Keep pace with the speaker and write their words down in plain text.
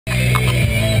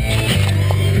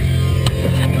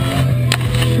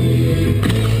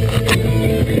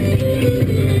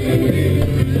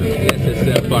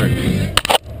spark.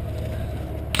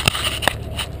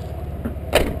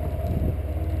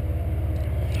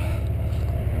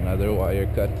 Another wire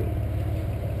cutter.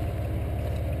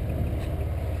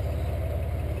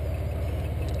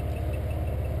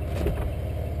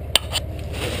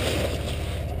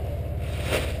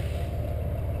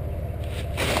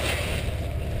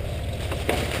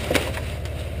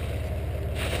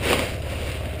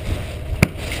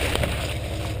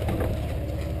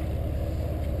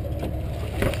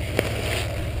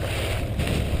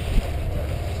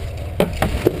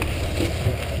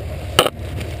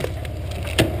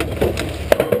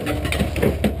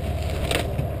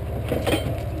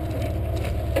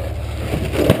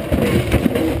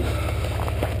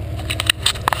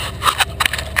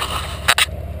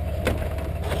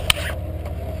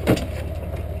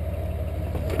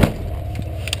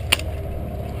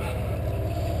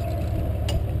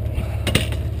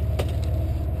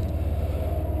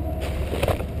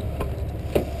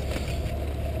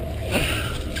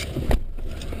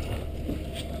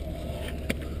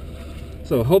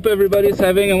 So hope everybody's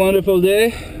having a wonderful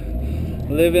day,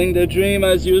 living the dream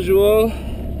as usual,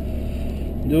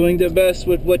 doing the best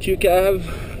with what you have,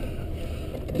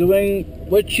 doing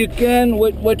what you can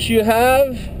with what you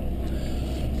have,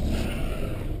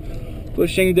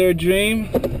 pushing their dream.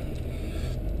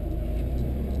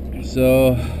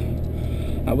 So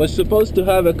I was supposed to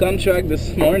have a contract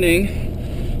this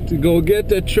morning to go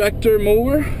get a tractor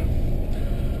mower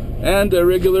and a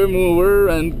regular mower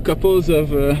and couples of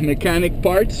mechanic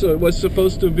parts, so it was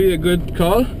supposed to be a good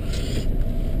call.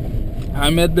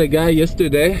 I met the guy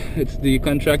yesterday. It's the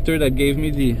contractor that gave me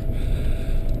the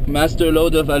master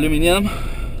load of aluminum,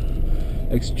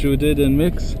 extruded and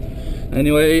mixed.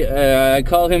 Anyway, I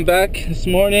called him back this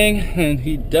morning and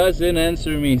he doesn't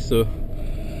answer me, so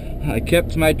I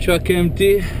kept my truck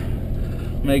empty,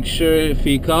 make sure if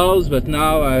he calls, but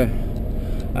now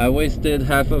I wasted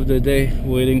half of the day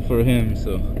waiting for him,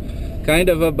 so kind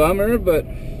of a bummer, but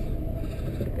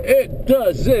it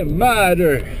doesn't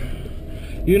matter.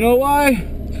 You know why?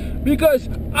 Because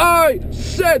I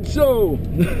said so.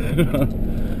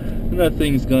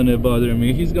 Nothing's gonna bother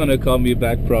me. He's gonna call me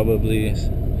back probably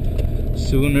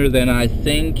sooner than I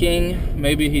thinking.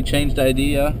 Maybe he changed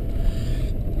idea.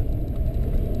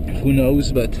 Who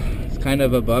knows, but it's kind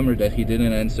of a bummer that he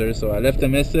didn't answer, so I left a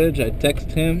message. I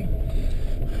texted him.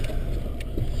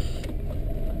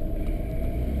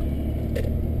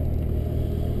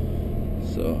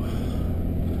 So,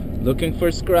 looking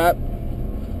for scrap.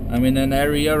 I'm in an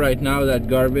area right now that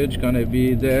garbage gonna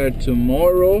be there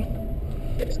tomorrow.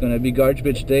 It's gonna be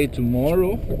garbage day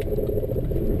tomorrow.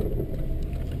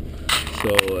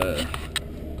 So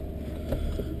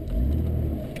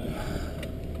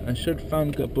I should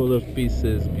find a couple of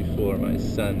pieces before my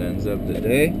son ends up the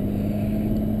day.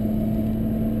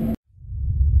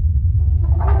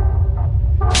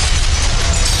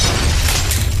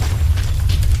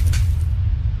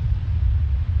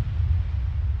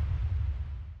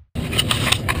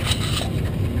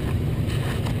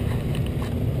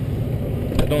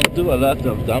 I don't do a lot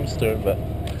of dumpster, but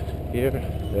here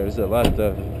there's a lot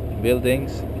of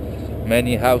buildings,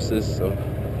 many houses, so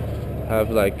I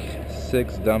have like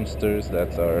 6 dumpsters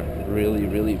that are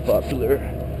really popular.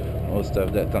 Most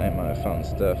of the time I found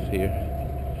stuff here.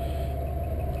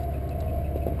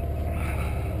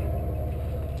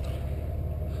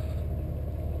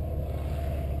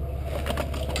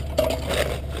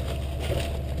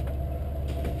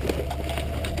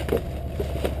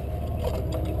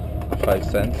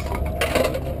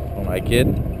 $0.05 for my kid.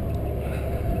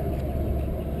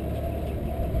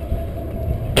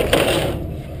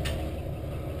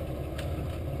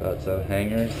 Lots of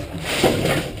hangers.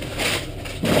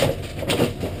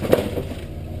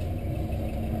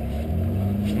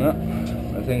 No,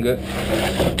 nothing good.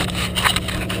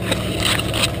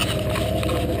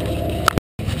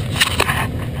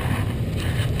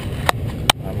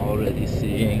 I'm already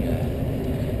seeing a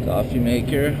coffee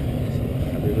maker.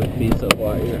 A little piece of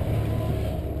wire.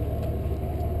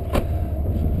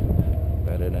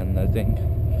 Better than nothing.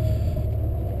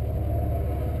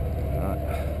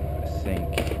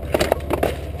 Sink.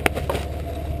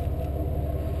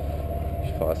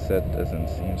 Faucet doesn't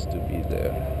seem to be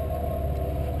there.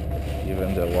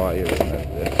 Even the wire is not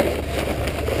there.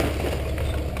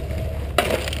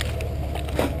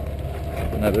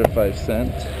 Another 5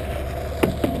 cents.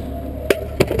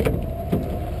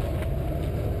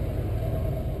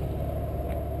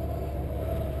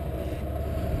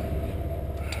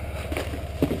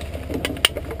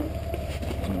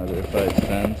 Another 5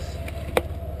 cents.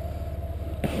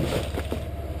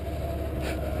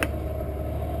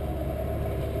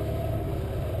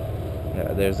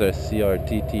 there's a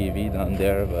CRT TV down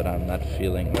there, but I'm not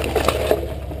feeling it.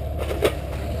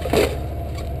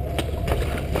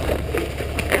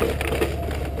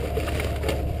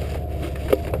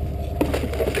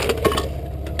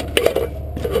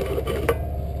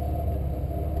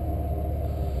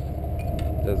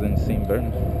 Doesn't seem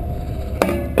burning.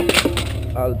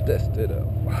 I'll test it out.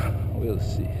 We'll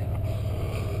see.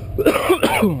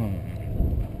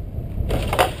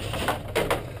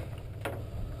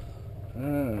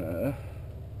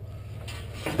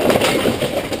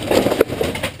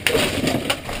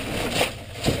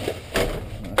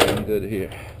 Nothing good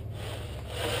here.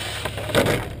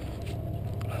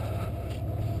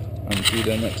 On to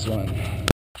the next one.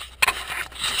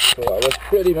 So I was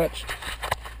pretty much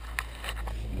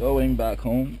going back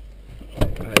home.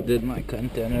 I did my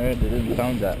container, didn't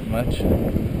found that much,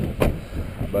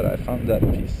 but I found that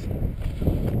piece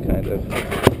kind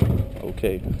of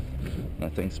okay,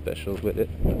 nothing special with it.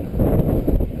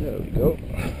 There we go.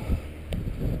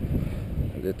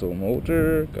 A little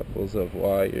motor, couples of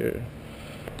wire,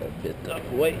 a bit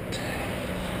of weight.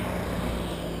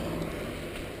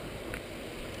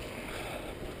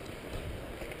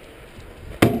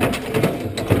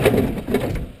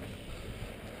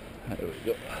 There we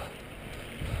go.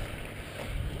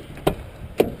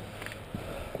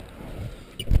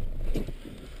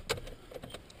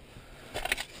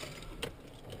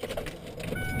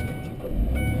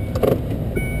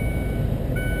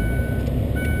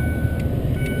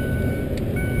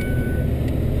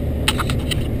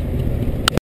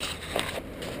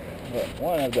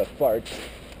 One of the parts,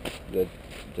 the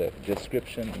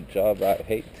description job I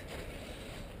hate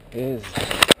is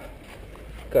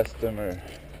customer.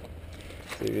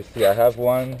 Seriously, I have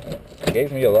one. He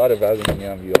gave me a lot of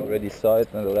aluminum. You already saw it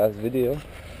in the last video.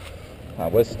 I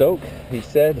was stoked. He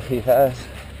said he has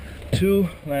 2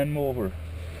 land mower,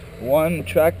 1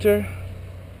 tractor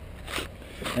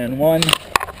and 1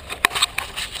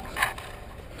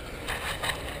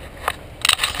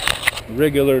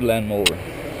 regular land mower.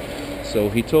 So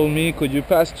he told me, could you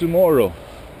pass tomorrow?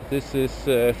 This is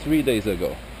 3 days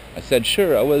ago. I said,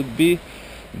 sure, I will be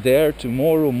there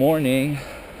tomorrow morning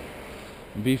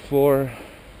before.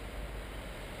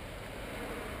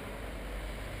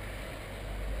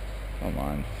 Come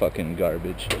on, fucking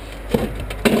garbage.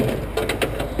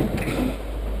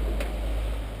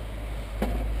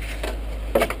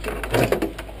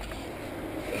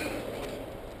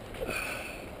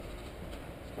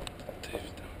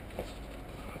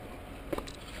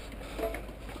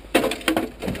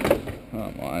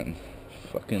 Come on,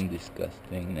 fucking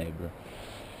disgusting neighbor.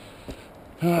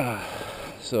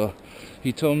 So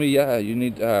he told me, yeah, you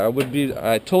need,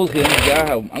 I told him,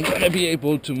 yeah, I'm gonna be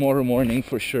able tomorrow morning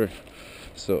for sure.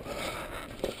 So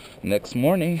next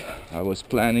morning I was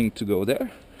planning to go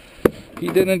there. He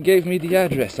didn't give me the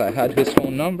address. I had his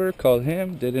phone number, called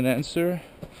him, didn't answer.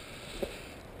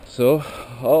 So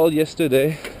all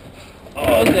yesterday,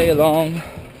 all day long,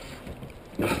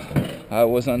 I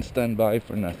was on standby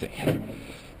for nothing,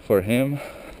 for him.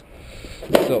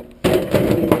 So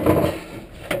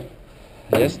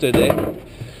yesterday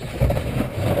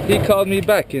he called me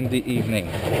back in the evening.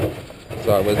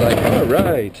 So I was like, all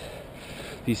right.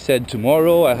 He said,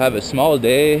 tomorrow I have a small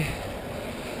day,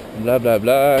 blah blah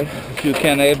blah. If you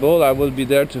can able, I will be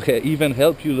there to even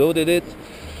help you loaded it.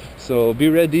 So be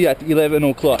ready at 11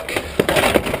 o'clock.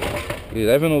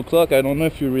 11 o'clock, I don't know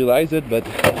if you realize it, but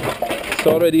it's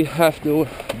already half the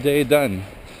day done.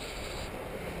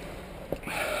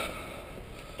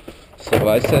 So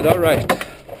I said, all right,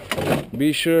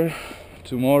 be sure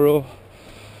tomorrow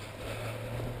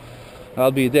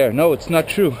I'll be there. No, it's not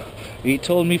true. He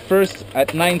told me first at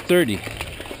 9:30.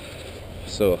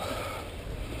 So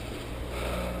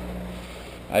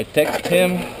I text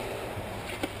him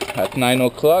at 9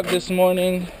 o'clock this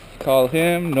morning, call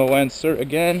him, no answer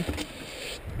again.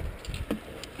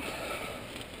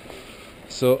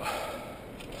 So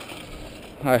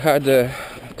I had a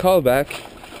call back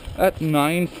at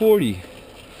 9:40.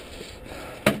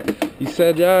 He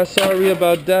said, yeah, sorry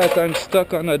about that, I'm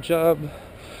stuck on a job,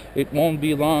 it won't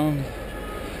be long,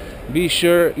 be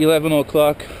sure 11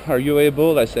 o'clock, are you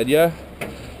able? I said, yeah.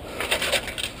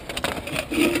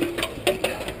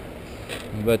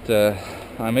 But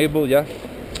I'm able, yeah.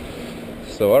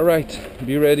 So alright,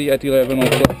 be ready at 11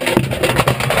 o'clock.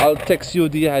 I'll text you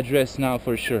the address now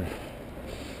for sure.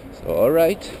 So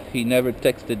alright, he never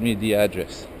texted me the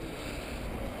address.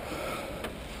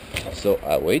 So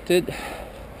I waited,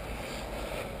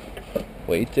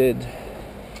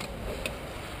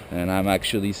 and I'm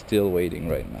actually still waiting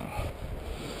right now.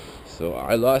 So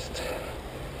I lost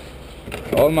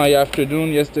all my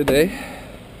afternoon yesterday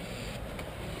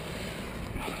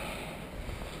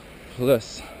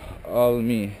plus all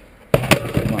me,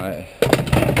 my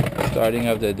starting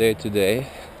of the day today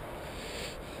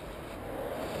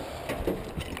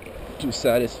to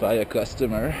satisfy a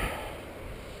customer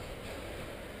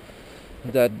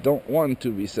that don't want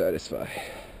to be satisfied.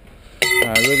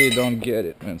 I really don't get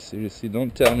it, man. Seriously,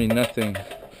 don't tell me nothing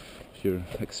if you're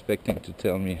expecting to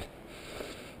tell me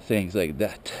things like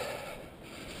that.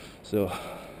 So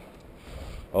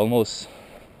almost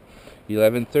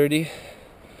 11:30.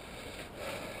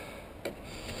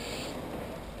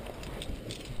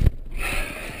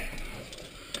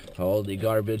 All the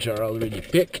garbage are already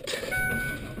picked.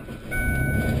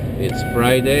 It's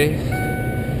Friday,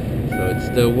 so it's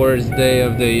the worst day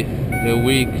of the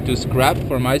week to scrap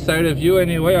for my side of you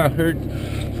anyway. I heard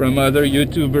from other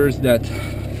YouTubers that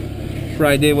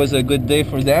Friday was a good day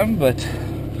for them, but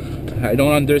I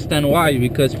don't understand why,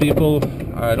 because people,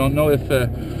 I don't know if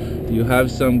you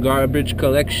have some garbage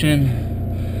collection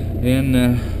in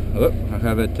oh, I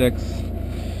have a text.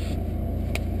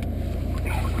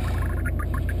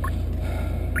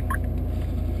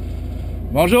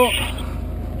 Bonjour.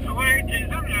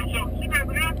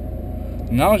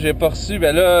 Non, j'ai pas reçu.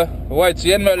 Ben là, ouais, tu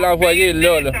viens de me l'envoyer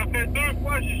là. Ça fait 2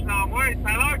 fois que je l'envoie. Tout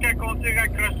à l'heure, quand on s'est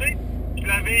raccroché, je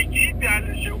l'avais écrit, puis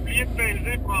j'ai oublié de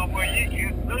peser pour envoyer.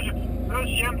 Là, je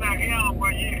viens de la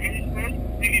réenvoyer.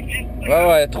 Vérifie.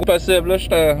 Ouais, trop possible. Là, je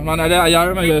m'en allais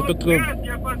ailleurs, mais il n'y a pas de trouble. Il n'y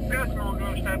a pas de stress, mon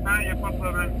gars. Je t'attends, il n'y a pas de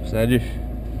problème. Salut.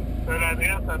 De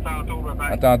l'adresse, à tantôt.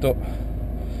 Bye-bye. À tantôt.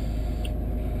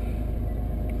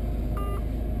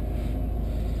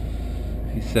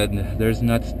 He said, there's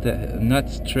not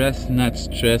stress,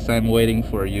 I'm waiting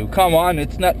for you. Come on,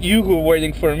 it's not you who are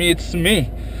waiting for me, it's me.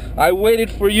 I waited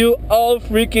for you all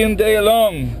freaking day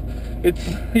long. It's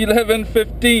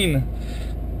 11:15.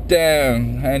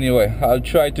 Damn. Anyway, I'll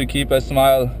try to keep a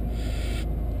smile.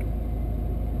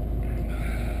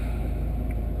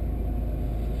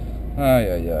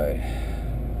 Ay, ay, ay.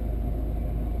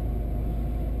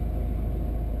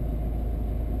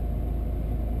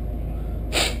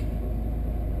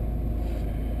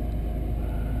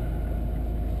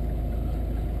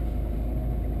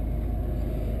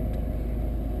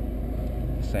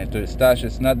 Saint Eustache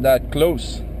is not that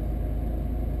close.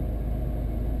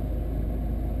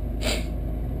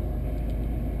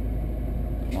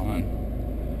 Come on.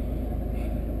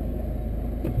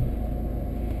 A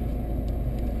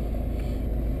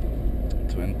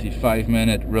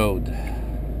 25-minute road.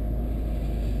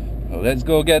 Well, let's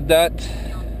go get that.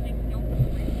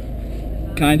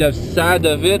 Kind of sad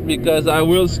of it because I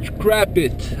will scrap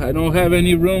it. I don't have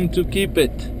any room to keep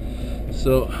it.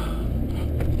 So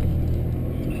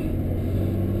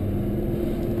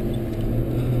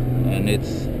and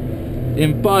it's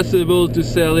impossible to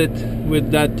sell it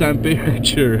with that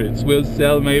temperature. It will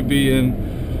sell maybe in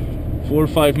 4 or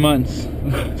 5 months.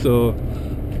 So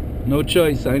no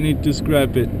choice, I need to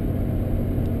scrap it.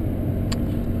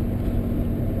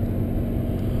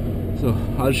 So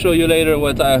I'll show you later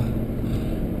what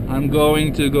I'm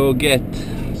going to go get.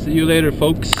 See you later,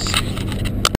 folks.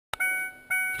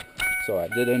 So I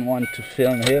didn't want to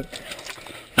film him.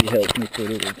 He helped me put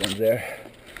it in there,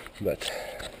 but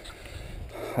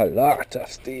a lot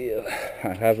of steel.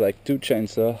 I have like 2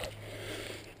 chainsaws,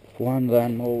 1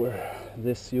 lawnmower,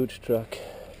 this huge truck.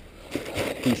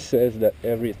 He says that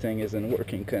everything is in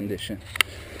working condition,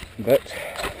 but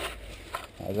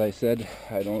as I said,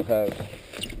 I don't have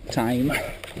time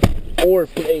or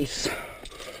place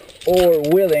or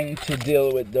willing to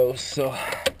deal with those. So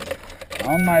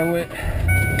on my way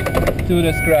to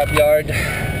the scrapyard,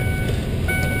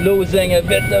 losing a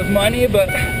bit of money but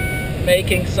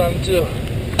making some too.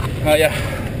 Oh yeah,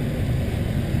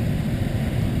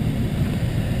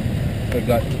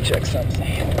 forgot to check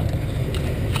something.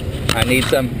 I need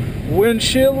some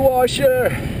windshield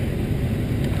washer.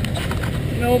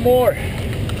 No more.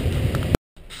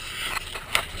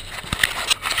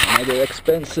 Other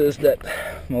expenses that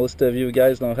most of you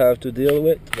guys don't have to deal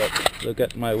with, but look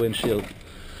at my windshield.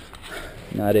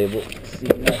 Not able to see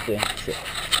nothing, so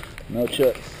no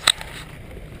choice.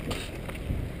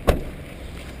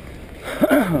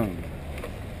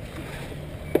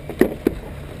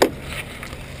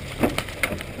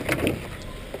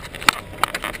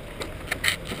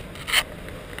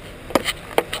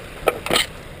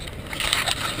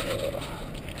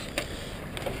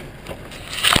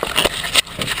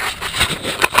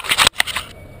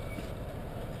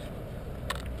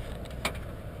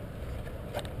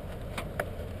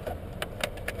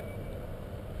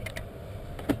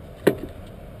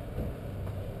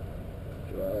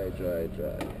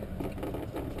 Dry.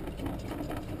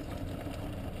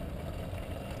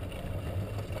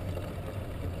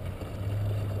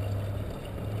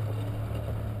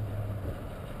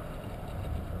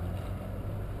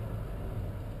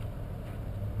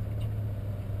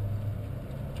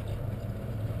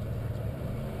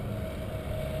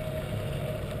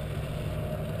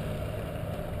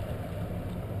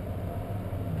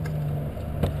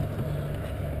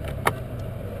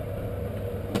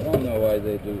 know why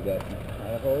they do that.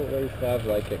 I always have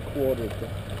like a quarter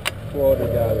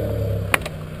gallon.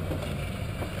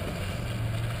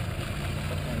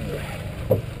 Anyway,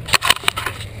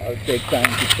 I'll take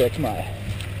time to check my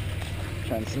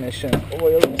transmission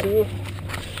oil too.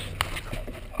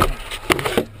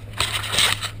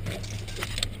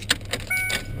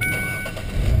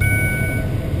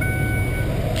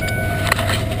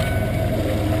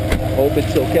 Hope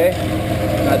it's okay.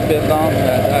 Not been long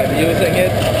that I'm using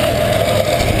it.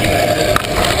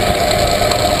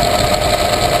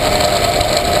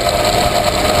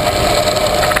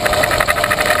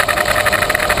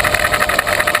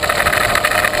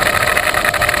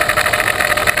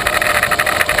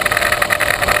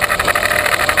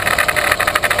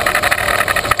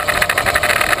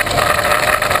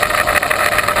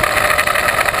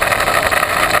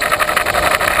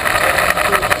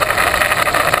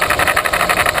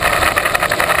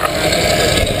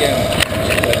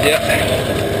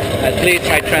 At least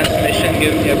my transmission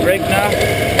gives me a break now.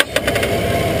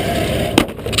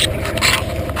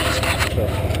 So,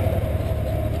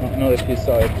 I don't know if you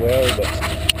saw it well, but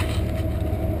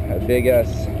a big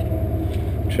ass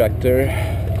tractor,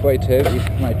 quite heavy.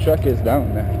 My truck is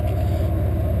down now,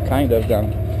 kind of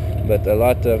down, but a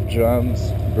lot of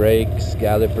drums, brakes,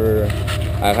 caliper.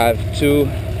 I have 2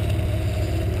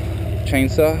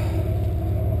 chainsaw.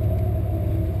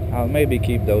 I'll maybe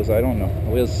keep those, I don't know,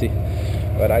 we'll see.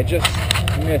 But I just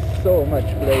miss so much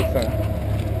place.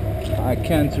 I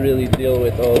can't really deal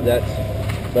with all that.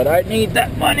 But I need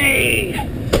that money!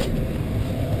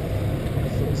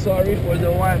 So sorry for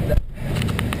the one that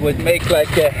would make like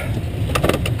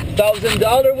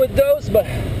 $1,000 with those, but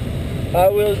I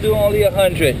will do only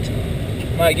 100,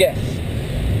 my guess.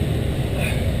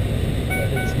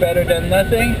 But it's better than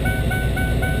nothing.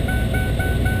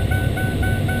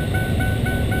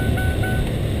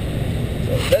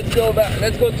 Let's go back.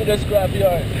 Let's go to the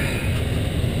scrapyard.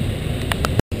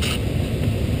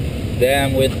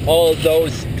 Damn, with all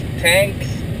those tanks,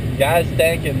 gas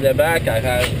tank in the back, I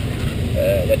have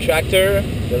the tractor,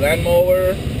 the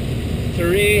lawnmower,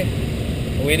 3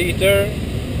 weed eater,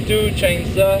 2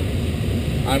 chainsaw.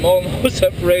 I'm almost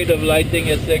afraid of lighting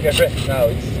a cigarette now.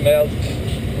 It smells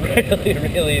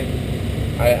really.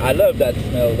 I love that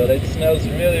smell, but it smells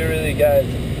really, guys.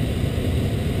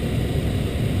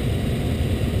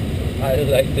 I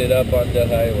light it up on the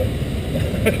highway.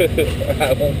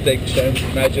 I won't take chance.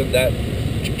 Imagine that.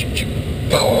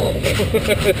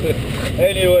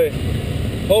 Anyway,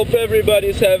 hope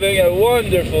everybody's having a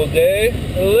wonderful day,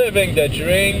 living the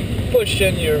dream,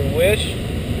 pushing your wish.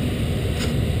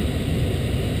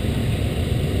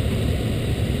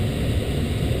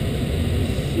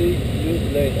 See you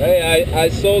later. Hey, I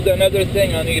sold another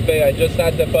thing on eBay. I just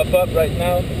had to pop up right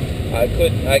now. I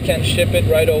can ship it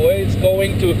right away. It's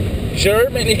going to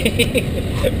Germany.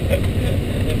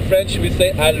 In French we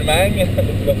say Allemagne.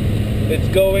 It's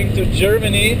going to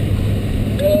Germany.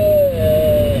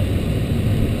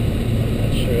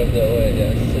 Not sure of the way.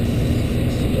 Yeah, 6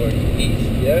 east.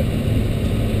 Yeah.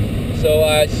 So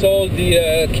I sold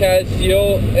the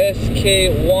Casio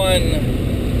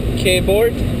SK1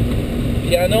 keyboard,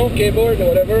 piano keyboard or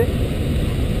whatever.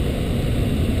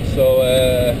 So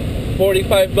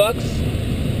 45 bucks.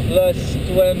 Plus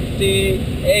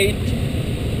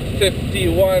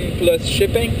 28.51 plus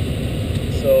shipping,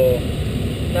 so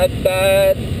not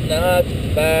bad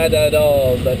at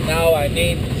all. But now I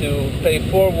need to pay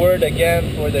forward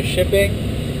again for the shipping.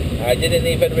 I didn't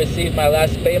even receive my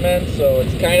last payment, so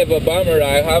it's kind of a bummer.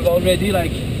 I have already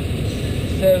like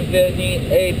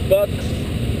 78 bucks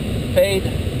paid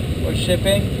for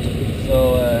shipping,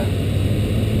 so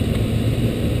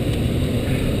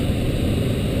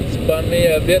bummed me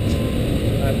a bit.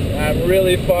 I'm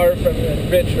really far from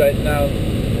rich right now.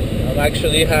 I'm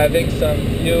actually having some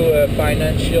few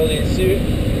financial issues.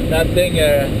 Nothing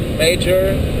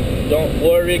major. Don't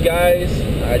worry, guys.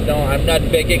 I'm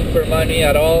not begging for money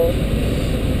at all.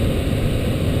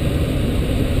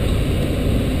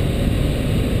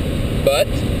 But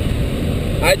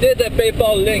I did a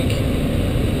PayPal link.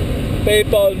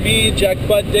 PayPal me,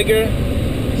 Jackpot Digger.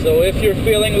 So if you're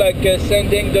feeling like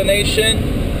sending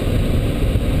donation,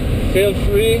 feel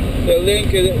free. The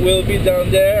link will be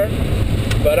down there.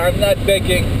 But I'm not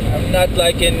begging. I'm not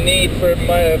like in need for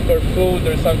food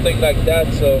or something like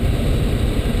that. So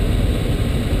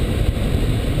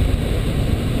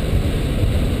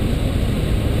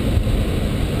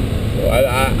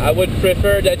I would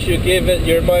prefer that you give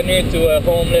your money to a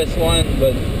homeless one.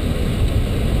 But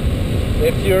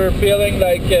if you're feeling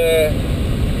like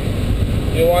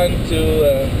you want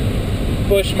to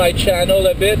push my channel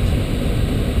a bit,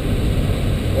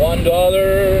 $1,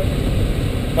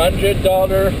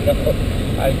 $100. No,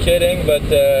 I'm kidding, but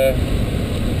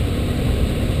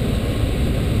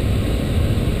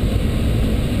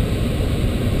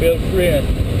feel free.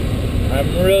 I'm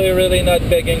really not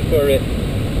begging for it.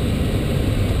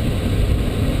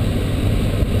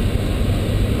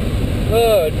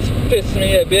 Oh, it's pissed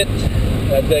me a bit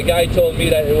that the guy told me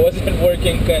that it wasn't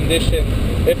working condition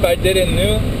if I didn't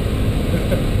know.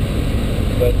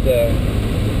 But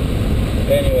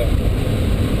anyway,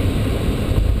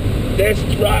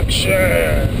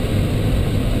 destruction.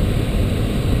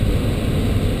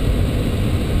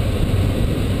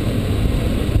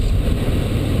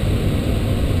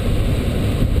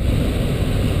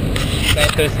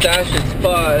 Saint-Eustache is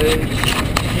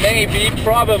maybe,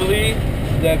 probably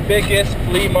the biggest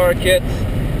flea market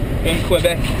in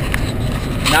Quebec.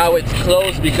 Now it's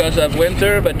closed because of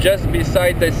winter, but just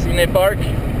beside the Cine Park.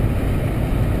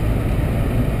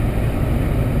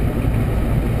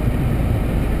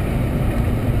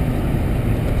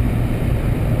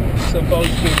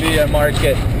 Supposed to be a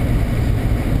market,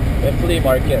 a flea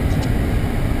market.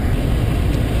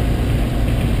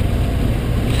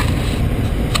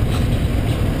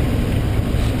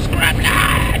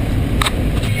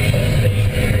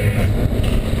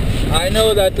 I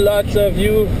know that lots of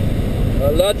you,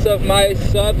 lots of my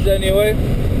subs anyway,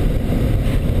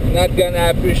 not gonna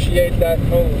appreciate that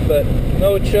move, but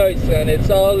no choice, and it's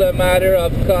all a matter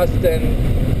of cost and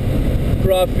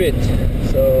profit.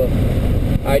 So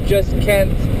I just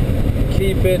can't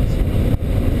keep it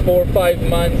 4 or 5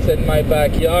 months in my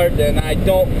backyard, and I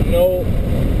don't know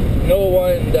no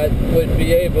one that would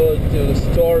be able to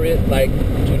store it like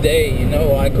today. You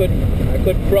know, I could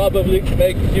probably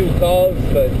make a few calls,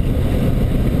 but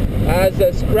as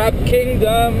a scrap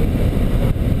kingdom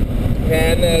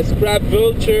and a scrap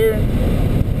vulture,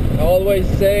 I always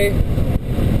say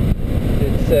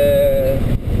it's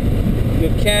you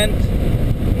can't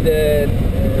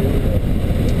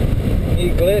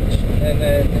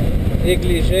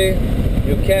neglige,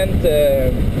 you can't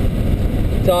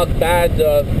talk bad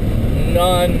of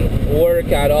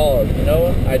non-work at all. You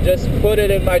know, I just put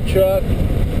it in my truck,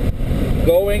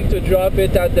 going to drop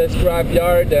it at the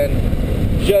scrapyard, and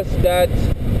just that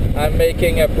I'm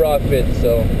making a profit.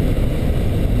 So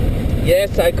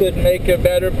yes, I could make a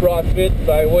better profit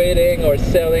by waiting or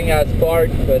selling as part,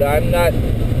 but I'm not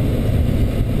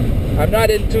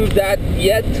into that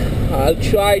yet. I'll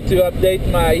try to update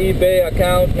my eBay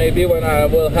account maybe when I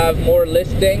will have more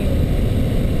listing,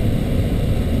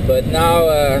 but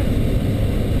now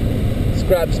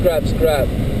scrap.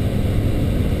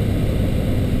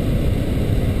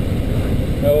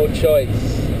 No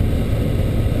choice.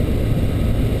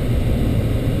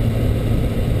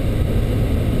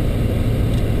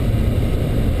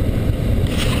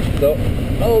 So,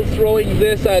 oh, throwing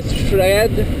this as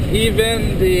shred,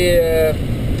 even the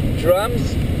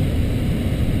drums,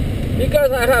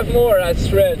 because I have more as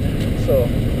shred, so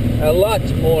a lot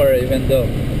more, even though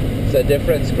it's a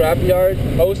different scrap yard.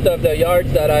 Most of the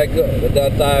yards that I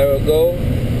go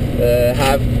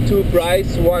have two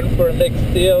price, one for mixed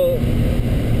steel,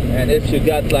 and if you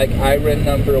got like iron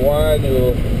number 1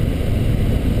 or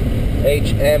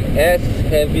HMS,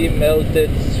 heavy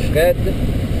melted shred.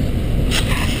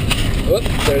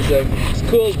 Oops, there's a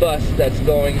school bus that's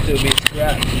going to be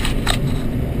scrapped.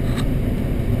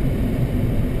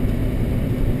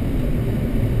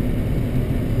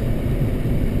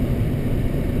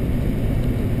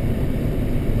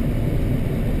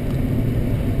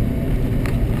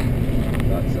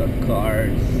 Lots of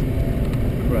cars,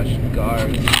 crushed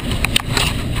cars.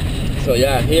 So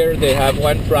yeah, here they have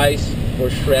one price for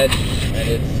shred, and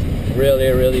it's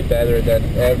really better than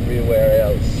everywhere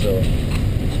else. So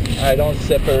I don't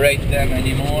separate them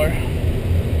anymore.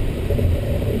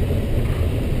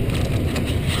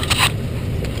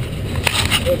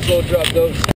 Let's go drop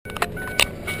those.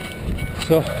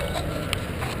 So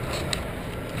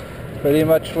pretty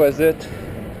much was it.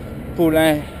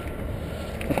 Poulain,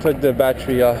 I took the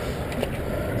battery off.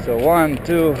 So 1,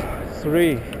 2,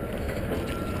 3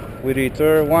 weed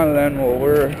eater, 1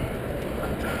 lawnmower,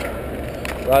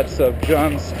 lots of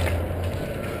drums.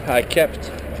 I kept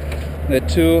the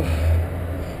 2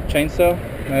 chainsaw.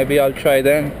 Maybe I'll try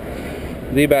them.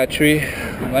 The battery,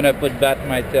 I'm gonna put back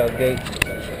my tailgate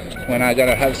when I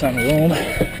gotta have some room.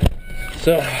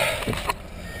 So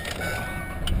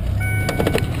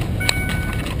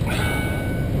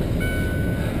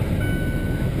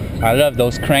I love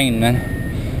those cranes, man.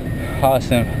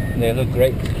 Awesome, they look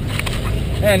great.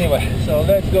 Anyway, so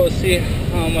let's go see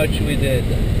how much we did.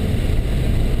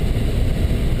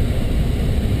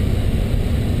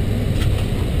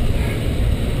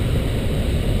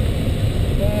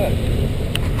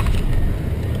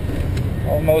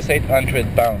 almost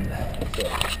 800 pounds. So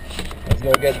let's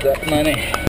go get that money.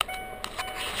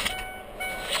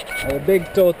 A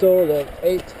big total of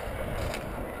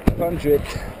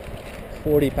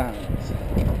 840 pounds.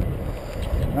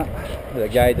 The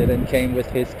guy didn't came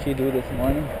with his Ski-Doo this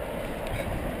morning.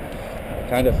 I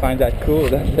kind of find that cool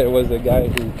that there was a guy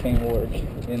who came work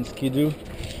in Ski-Doo.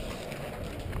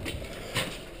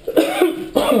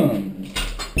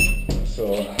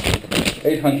 So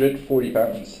 840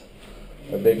 pounds.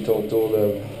 A big total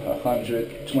of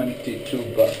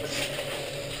 122 bucks.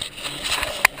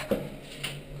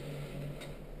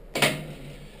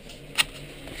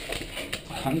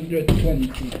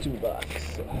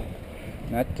 $122.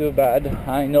 Not too bad.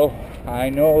 I know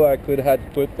I could have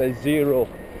put a 0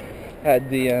 at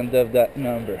the end of that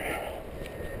number.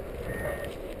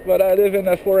 But I live in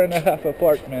a 4.5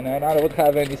 apartment and I don't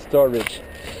have any storage.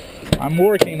 I'm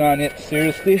working on it,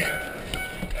 seriously.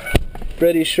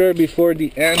 Pretty sure before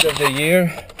the end of the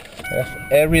year, if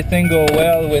everything go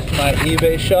well with my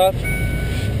eBay shop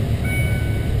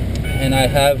and I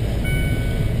have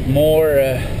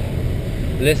more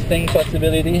listing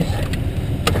possibilities,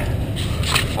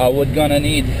 I would gonna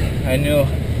need a new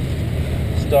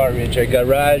storage, a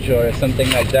garage or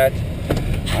something like that.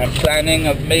 I'm planning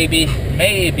of maybe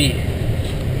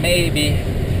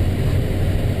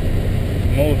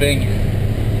moving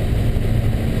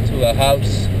to a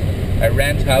house, a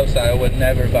rent house. I would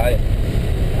never buy it.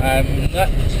 I'm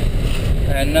not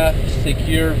enough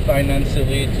secure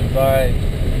financially to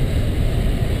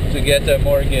get a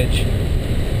mortgage.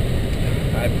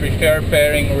 I prefer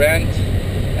paying rent,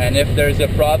 and if there's a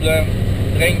problem,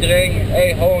 ring,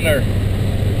 hey owner,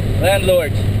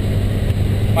 landlord,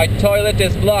 my toilet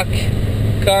is blocked,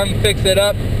 come fix it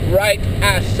up right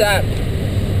ASAP.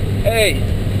 Hey,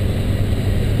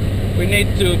 we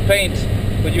need to paint,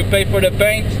 would you pay for the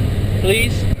paint,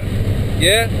 please?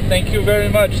 Yeah, thank you very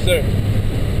much, sir.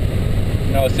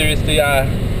 No, seriously,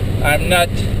 I'm not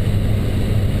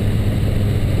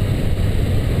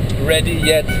ready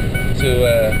yet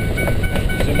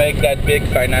to make that big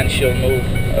financial move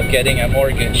of getting a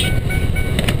mortgage.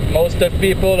 Most of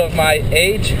people of my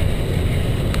age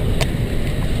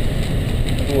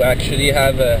who actually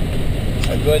have a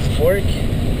good work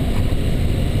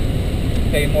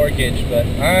pay mortgage, but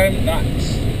I'm not.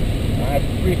 I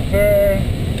prefer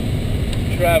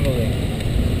traveling.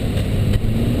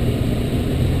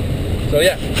 So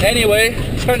yeah, anyway,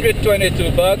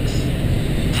 122 bucks.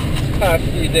 Half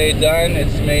the day done.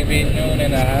 It's maybe noon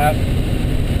and a half.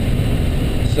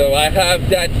 So I have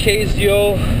that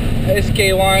Casio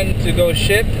SK1 to go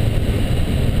ship.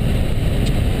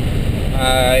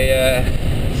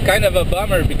 It's kind of a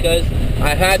bummer because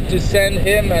I had to send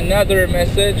him another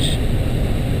message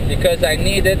because I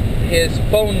needed his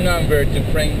phone number to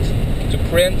print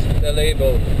the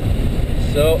label.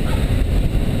 So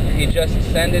he just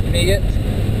sent me it.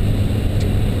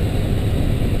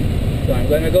 So I'm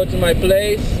gonna go to my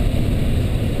place,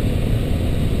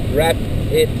 wrap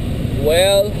it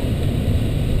well,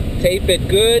 tape it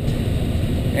good,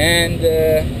 and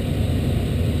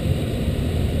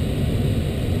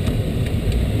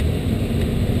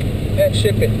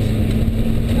ship it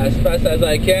as fast as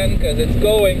I can because it's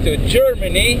going to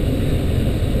Germany.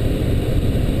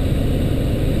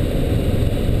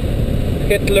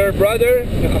 Hitler brother?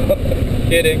 No,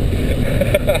 kidding.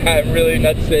 I'm really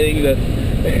not saying that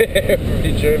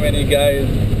every Germany guy is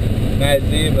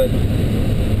Nazi, but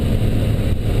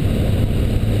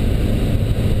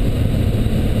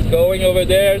it's going over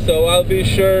there, so I'll be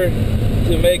sure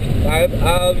to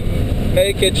I'll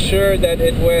make it sure that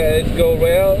it go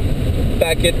well,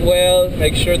 pack it well,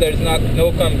 make sure there's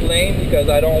no complaint because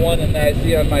I don't want a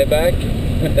Nazi on my back.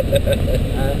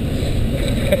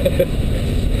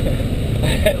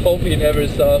 I hope he never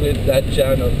saw that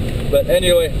channel, but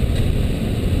anyway.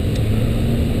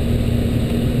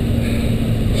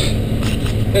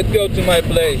 Let's go to my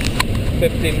place.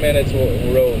 15 minutes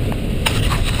road.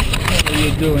 What are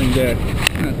you doing there?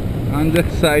 On the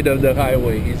side of the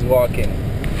highway, he's walking.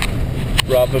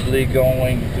 Probably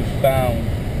going to find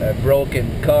a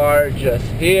broken car just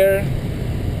here.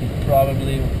 He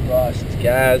probably lost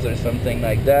gas or something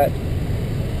like that.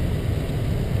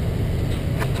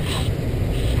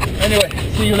 Anyway,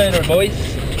 see you later,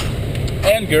 boys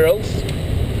and girls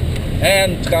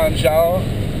and transgenre.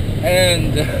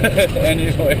 And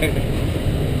anyway,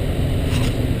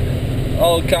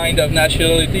 all kind of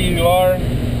nationality you are,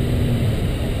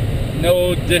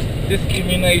 no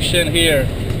discrimination here.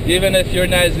 Even if you're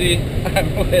Nazi,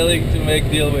 I'm willing to make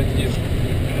deal with you.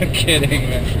 I'm kidding,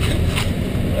 man.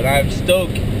 But I'm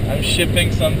stoked. I'm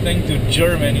shipping something to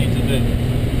Germany to do.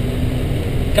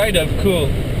 kind of cool.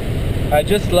 I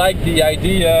just like the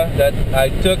idea that I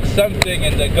took something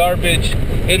in the garbage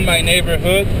in my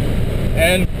neighborhood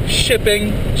and ship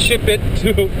it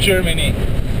to Germany.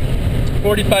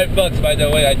 45 bucks, by the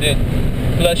way, I did,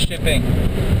 plus shipping.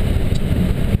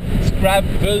 Scrap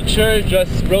Vulture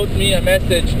just wrote me a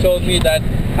message, told me that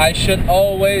I should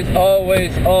always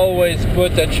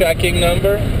put a tracking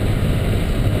number.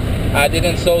 I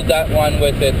didn't sold that one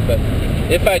with it, but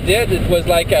if I did, it was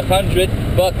like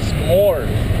 $100 more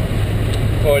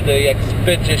for the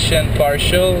expedition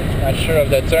partial. Not sure of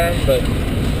the term, but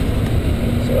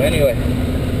so anyway.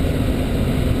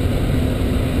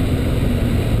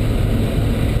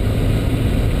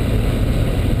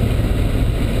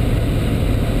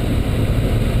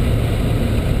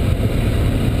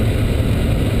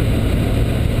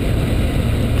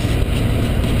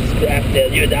 Scrap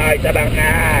till you die,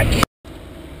 tabarnak!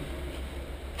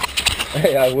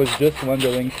 Hey, I was just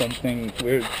wondering something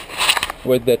weird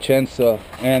with the chainsaw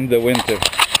and the winter.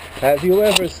 Have you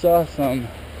ever saw some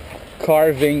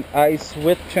carving ice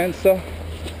with chainsaw?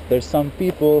 There's some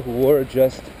people who are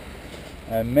just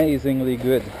amazingly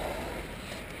good.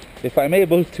 If I'm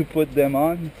able to put them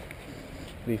on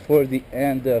before the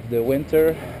end of the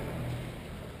winter,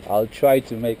 I'll try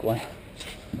to make one.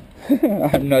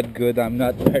 I'm not good, I'm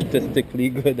not artistically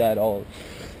good at all,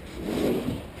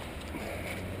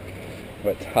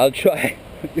 but I'll try.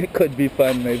 It could be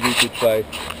fun maybe to try.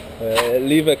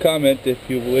 Leave a comment if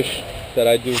you wish that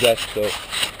I do that. So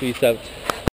peace out.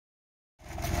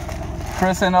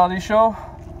 Chris and Ollie show.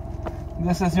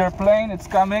 This is your plane, it's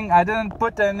coming. I didn't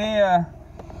put any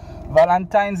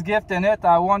Valentine's gift in it.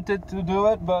 I wanted to do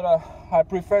it, but I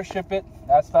prefer ship it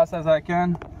as fast as I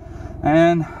can.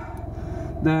 And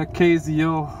the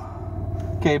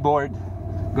KZO keyboard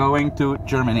going to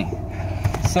Germany.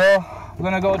 So I'm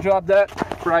gonna go drop that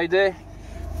Friday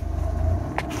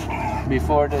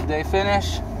before the day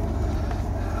finish.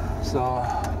 So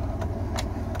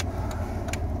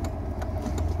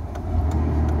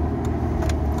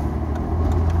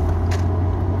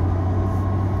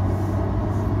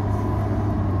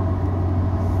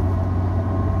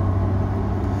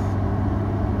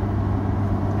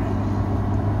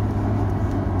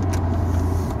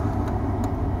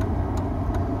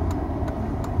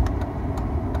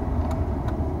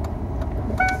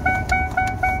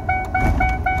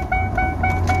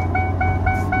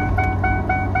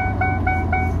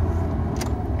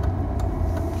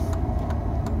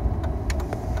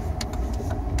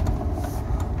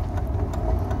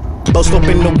bust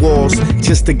open the walls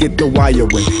just to get the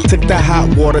wiring. Took the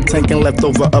hot water tank and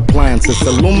leftover appliances,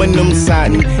 aluminum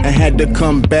siding, and had to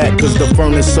come back cause the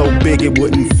furnace so big it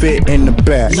wouldn't fit in the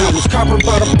back. Now it's copper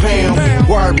by the pound,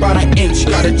 wired by the inch.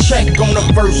 Got a check on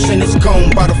the first and it's gone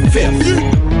by the fifth.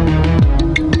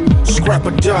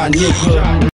 Scrapyard,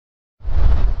 nigga.